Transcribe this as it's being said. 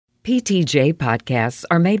PTJ podcasts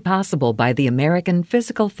are made possible by the American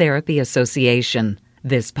Physical Therapy Association.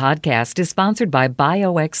 This podcast is sponsored by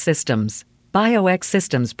BioX Systems. BioX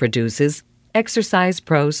Systems produces Exercise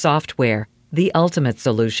Pro software, the ultimate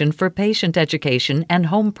solution for patient education and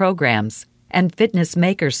home programs, and Fitness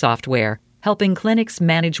Maker software, helping clinics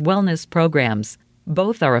manage wellness programs.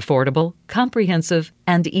 Both are affordable, comprehensive,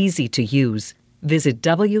 and easy to use. Visit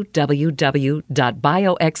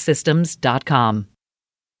www.bioxsystems.com.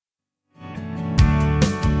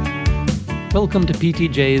 Welcome to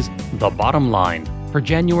PTJ's The Bottom Line for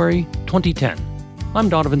January 2010. I'm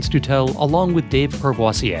Donovan Stutel along with Dave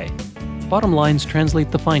Courvoisier. Bottom lines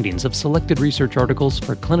translate the findings of selected research articles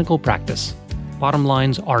for clinical practice. Bottom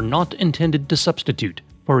lines are not intended to substitute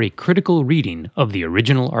for a critical reading of the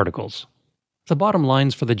original articles. The bottom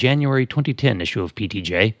lines for the January 2010 issue of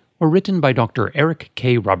PTJ were written by Dr. Eric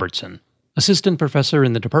K. Robertson, Assistant Professor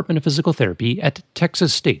in the Department of Physical Therapy at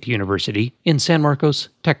Texas State University in San Marcos,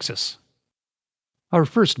 Texas. Our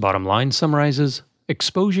first bottom line summarizes,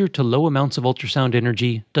 exposure to low amounts of ultrasound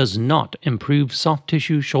energy does not improve soft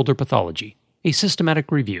tissue shoulder pathology. A systematic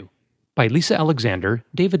review by Lisa Alexander,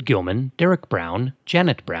 David Gilman, Derek Brown,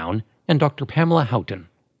 Janet Brown, and Dr. Pamela Houghton.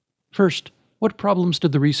 First, what problems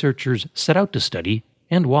did the researchers set out to study,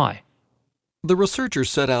 and why? The researchers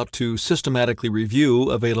set out to systematically review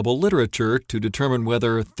available literature to determine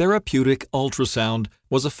whether therapeutic ultrasound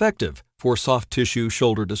was effective for soft tissue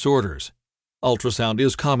shoulder disorders. Ultrasound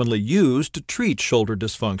is commonly used to treat shoulder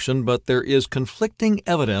dysfunction, but there is conflicting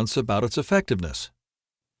evidence about its effectiveness.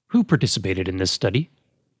 Who participated in this study?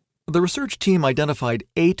 The research team identified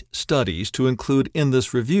 8 studies to include in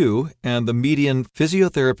this review, and the median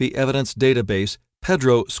physiotherapy evidence database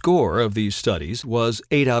PEDRO score of these studies was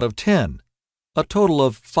 8 out of 10. A total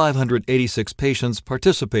of 586 patients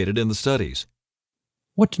participated in the studies.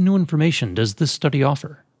 What new information does this study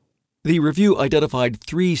offer? The review identified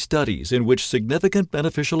 3 studies in which significant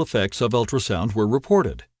beneficial effects of ultrasound were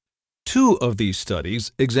reported. 2 of these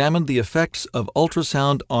studies examined the effects of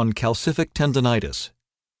ultrasound on calcific tendinitis.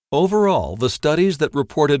 Overall, the studies that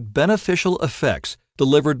reported beneficial effects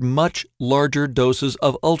delivered much larger doses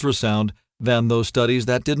of ultrasound than those studies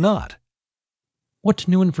that did not. What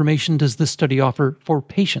new information does this study offer for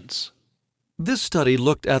patients? This study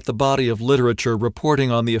looked at the body of literature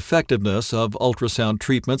reporting on the effectiveness of ultrasound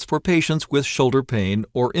treatments for patients with shoulder pain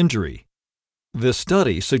or injury. This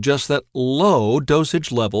study suggests that low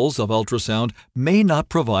dosage levels of ultrasound may not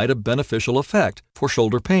provide a beneficial effect for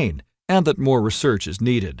shoulder pain, and that more research is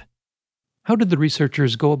needed. How did the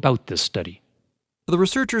researchers go about this study? The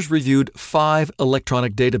researchers reviewed 5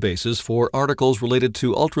 electronic databases for articles related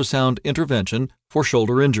to ultrasound intervention for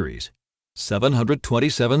shoulder injuries.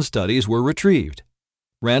 727 studies were retrieved.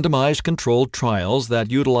 Randomized controlled trials that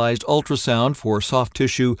utilized ultrasound for soft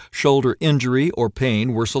tissue shoulder injury or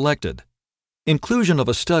pain were selected. Inclusion of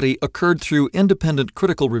a study occurred through independent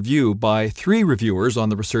critical review by 3 reviewers on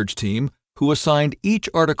the research team who assigned each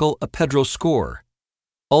article a PEDRO score.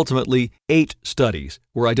 Ultimately, 8 studies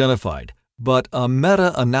were identified, but a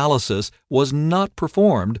meta-analysis was not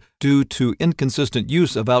performed due to inconsistent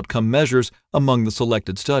use of outcome measures among the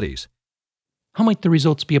selected studies. How might the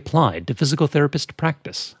results be applied to physical therapist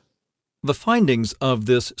practice? The findings of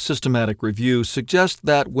this systematic review suggest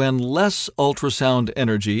that when less ultrasound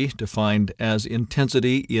energy, defined as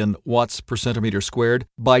intensity in watts per centimeter squared,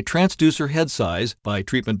 by transducer head size by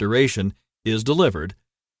treatment duration, is delivered,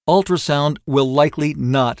 ultrasound will likely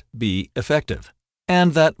not be effective,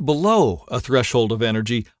 and that below a threshold of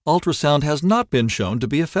energy, ultrasound has not been shown to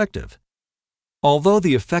be effective. Although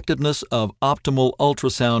the effectiveness of optimal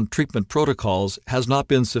ultrasound treatment protocols has not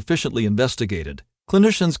been sufficiently investigated,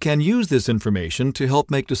 clinicians can use this information to help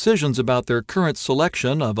make decisions about their current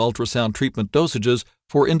selection of ultrasound treatment dosages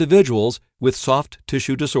for individuals with soft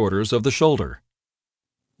tissue disorders of the shoulder.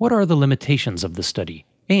 What are the limitations of the study,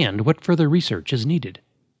 and what further research is needed?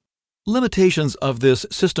 Limitations of this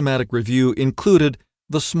systematic review included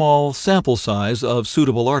the small sample size of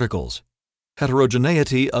suitable articles,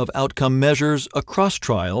 heterogeneity of outcome measures across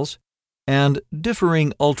trials, and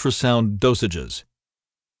differing ultrasound dosages.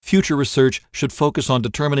 Future research should focus on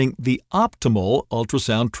determining the optimal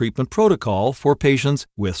ultrasound treatment protocol for patients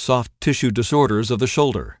with soft tissue disorders of the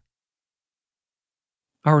shoulder.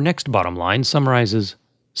 Our next bottom line summarizes,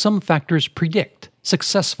 some factors predict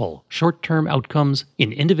successful short-term outcomes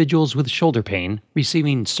in individuals with shoulder pain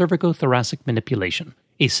receiving cervicothoracic manipulation,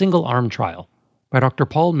 a single-arm trial, by Dr.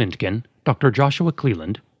 Paul Mintgen, Dr. Joshua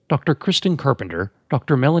Cleland, Dr. Kristen Carpenter,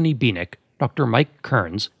 Dr. Melanie Bieniek, Dr. Mike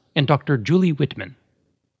Kearns, and Dr. Julie Whitman.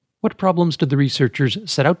 What problems did the researchers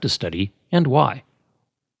set out to study, and why?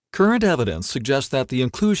 Current evidence suggests that the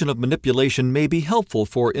inclusion of manipulation may be helpful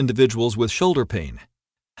for individuals with shoulder pain.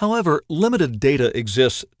 However, limited data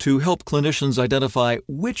exists to help clinicians identify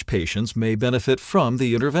which patients may benefit from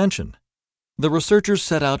the intervention. The researchers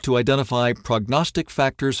set out to identify prognostic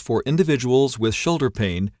factors for individuals with shoulder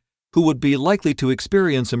pain who would be likely to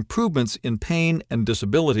experience improvements in pain and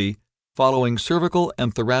disability following cervical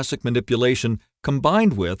and thoracic manipulation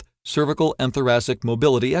combined with cervical and thoracic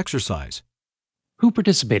mobility exercise. Who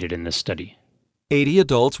participated in this study? 80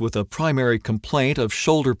 adults with a primary complaint of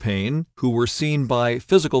shoulder pain who were seen by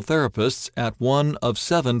physical therapists at one of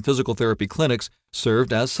 7 physical therapy clinics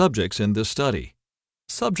served as subjects in this study.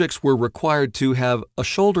 Subjects were required to have a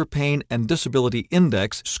shoulder pain and disability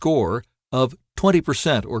index score of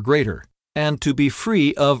 20% or greater, and to be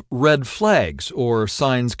free of red flags or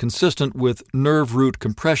signs consistent with nerve root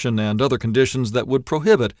compression and other conditions that would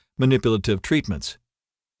prohibit manipulative treatments.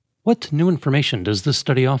 What new information does this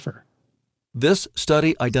study offer? This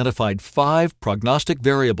study identified 5 prognostic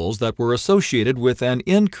variables that were associated with an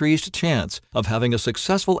increased chance of having a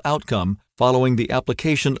successful outcome following the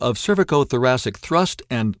application of cervicothoracic thrust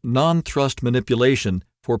and non-thrust manipulation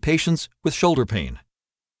for patients with shoulder pain.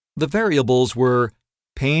 The variables were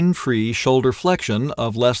pain-free shoulder flexion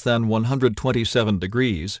of less than 127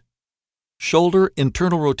 degrees, shoulder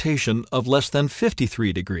internal rotation of less than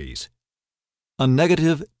 53 degrees, a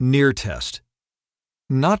negative NIR test,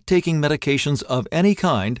 not taking medications of any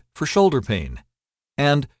kind for shoulder pain,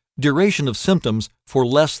 and duration of symptoms for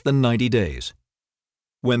less than 90 days.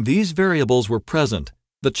 When these variables were present,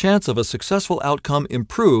 the chance of a successful outcome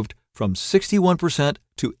improved from 61%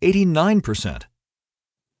 to 89%.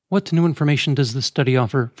 What new information does this study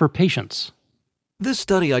offer for patients? This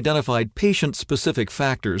study identified patient-specific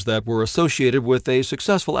factors that were associated with a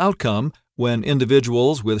successful outcome when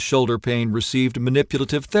individuals with shoulder pain received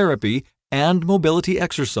manipulative therapy and mobility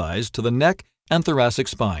exercise to the neck and thoracic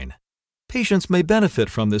spine. Patients may benefit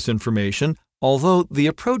from this information, although the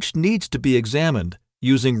approach needs to be examined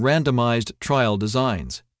using randomized trial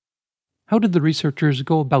designs. How did the researchers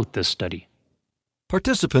go about this study?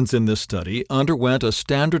 Participants in this study underwent a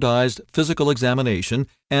standardized physical examination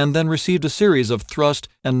and then received a series of thrust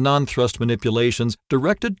and non-thrust manipulations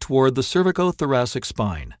directed toward the cervicothoracic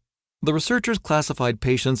spine. The researchers classified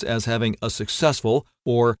patients as having a successful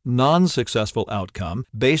or non-successful outcome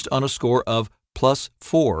based on a score of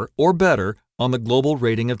 +4 or better on the Global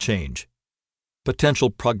Rating of Change. Potential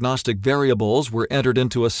prognostic variables were entered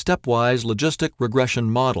into a stepwise logistic regression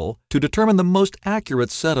model to determine the most accurate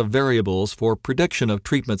set of variables for prediction of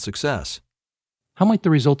treatment success. How might the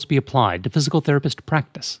results be applied to physical therapist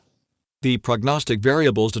practice? The prognostic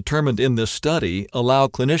variables determined in this study allow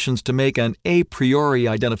clinicians to make an a priori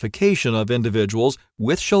identification of individuals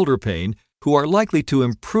with shoulder pain who are likely to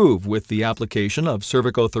improve with the application of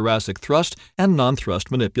cervicothoracic thrust and non-thrust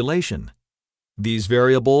manipulation. These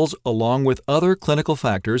variables, along with other clinical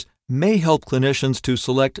factors, may help clinicians to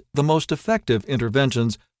select the most effective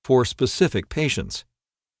interventions for specific patients.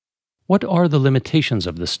 What are the limitations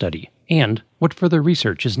of this study, and what further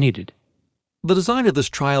research is needed? The design of this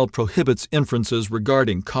trial prohibits inferences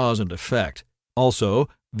regarding cause and effect. Also,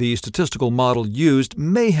 the statistical model used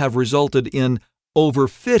may have resulted in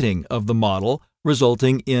overfitting of the model,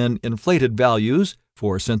 resulting in inflated values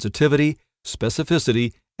for sensitivity,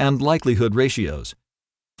 specificity, and likelihood ratios.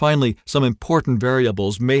 Finally, some important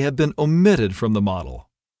variables may have been omitted from the model.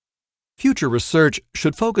 Future research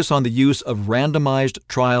should focus on the use of randomized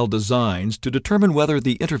trial designs to determine whether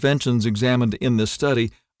the interventions examined in this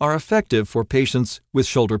study are effective for patients with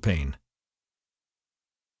shoulder pain.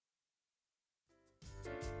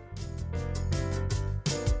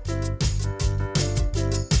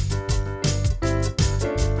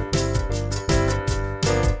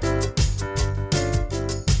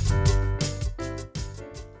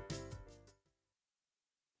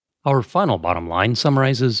 Our final bottom line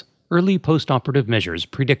summarizes early postoperative measures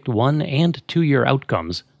predict 1- and 2-year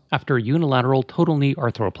outcomes after unilateral total knee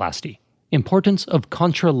arthroplasty. Importance of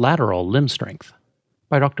contralateral limb strength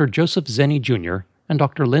by Dr. Joseph Zenny Jr. and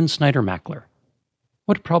Dr. Lynn Snyder-Mackler.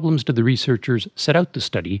 What problems did the researchers set out to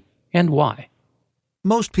study, and why?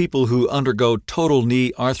 Most people who undergo total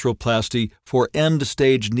knee arthroplasty for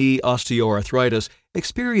end-stage knee osteoarthritis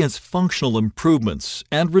experience functional improvements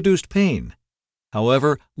and reduced pain.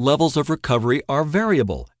 However, levels of recovery are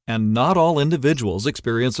variable, and not all individuals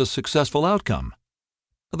experience a successful outcome.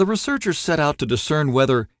 The researchers set out to discern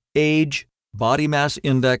whether age, body mass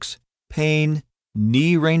index, pain,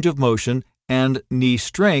 knee range of motion, and knee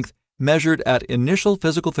strength measured at initial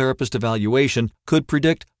physical therapist evaluation could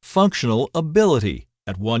predict functional ability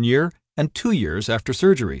at 1 year and 2 years after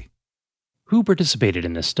surgery. Who participated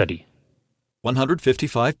in this study?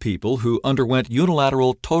 155 people who underwent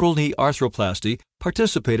unilateral total knee arthroplasty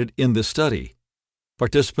participated in this study.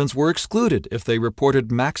 Participants were excluded if they reported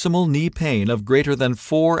maximal knee pain of greater than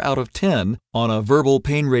 4 out of 10 on a verbal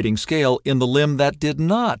pain rating scale in the limb that did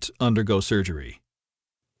not undergo surgery.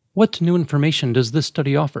 What new information does this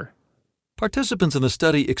study offer? Participants in the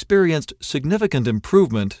study experienced significant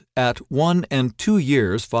improvement at 1 and 2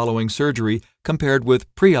 years following surgery compared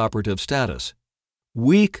with preoperative status.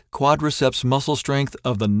 Weak quadriceps muscle strength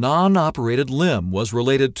of the non-operated limb was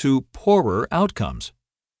related to poorer outcomes.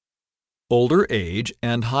 Older age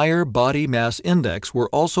and higher body mass index were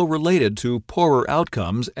also related to poorer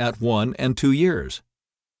outcomes at 1 and 2 years.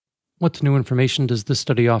 What new information does this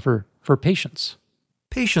study offer for patients?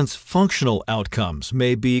 Patients' functional outcomes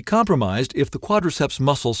may be compromised if the quadriceps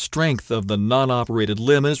muscle strength of the non-operated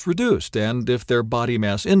limb is reduced and if their body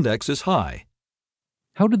mass index is high.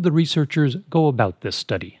 How did the researchers go about this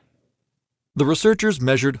study? The researchers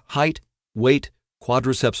measured height, weight,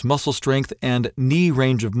 quadriceps muscle strength, and knee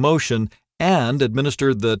range of motion and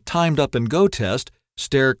administered the Timed Up and Go test,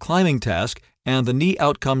 stair climbing task, and the Knee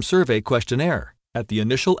Outcome Survey questionnaire at the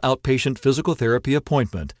initial outpatient physical therapy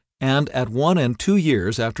appointment and at 1 and 2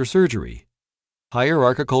 years after surgery.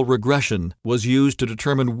 Hierarchical regression was used to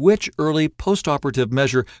determine which early postoperative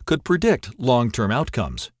measure could predict long-term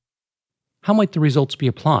outcomes. How might the results be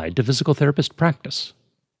applied to physical therapist practice?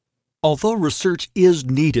 Although research is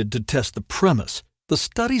needed to test the premise, the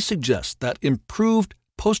study suggests that improved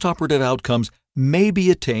postoperative outcomes may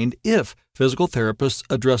be attained if physical therapists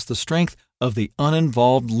address the strength of the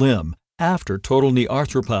uninvolved limb after total knee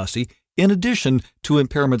arthroplasty, in addition to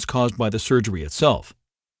impairments caused by the surgery itself.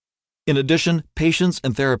 In addition, patients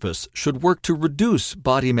and therapists should work to reduce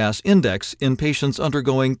body mass index in patients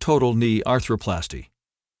undergoing total knee arthroplasty.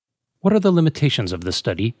 What are the limitations of this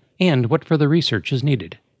study, and what further research is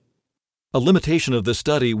needed? A limitation of this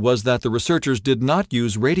study was that the researchers did not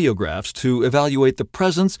use radiographs to evaluate the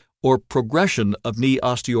presence or progression of knee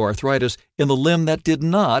osteoarthritis in the limb that did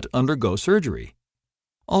not undergo surgery.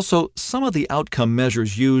 Also, some of the outcome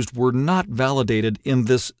measures used were not validated in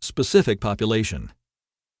this specific population.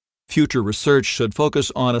 Future research should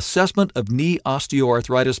focus on assessment of knee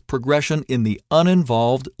osteoarthritis progression in the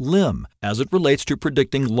uninvolved limb as it relates to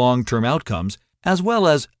predicting long-term outcomes, as well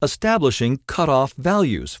as establishing cutoff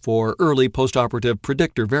values for early postoperative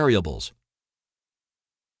predictor variables.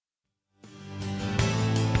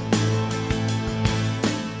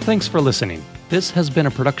 Thanks for listening. This has been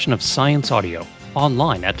a production of Science Audio,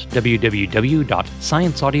 online at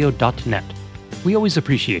www.scienceaudio.net. We always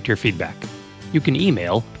appreciate your feedback. You can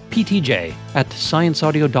email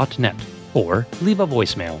ptj@scienceaudio.net or leave a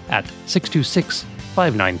voicemail at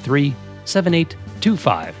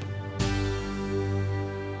 626-593-7825.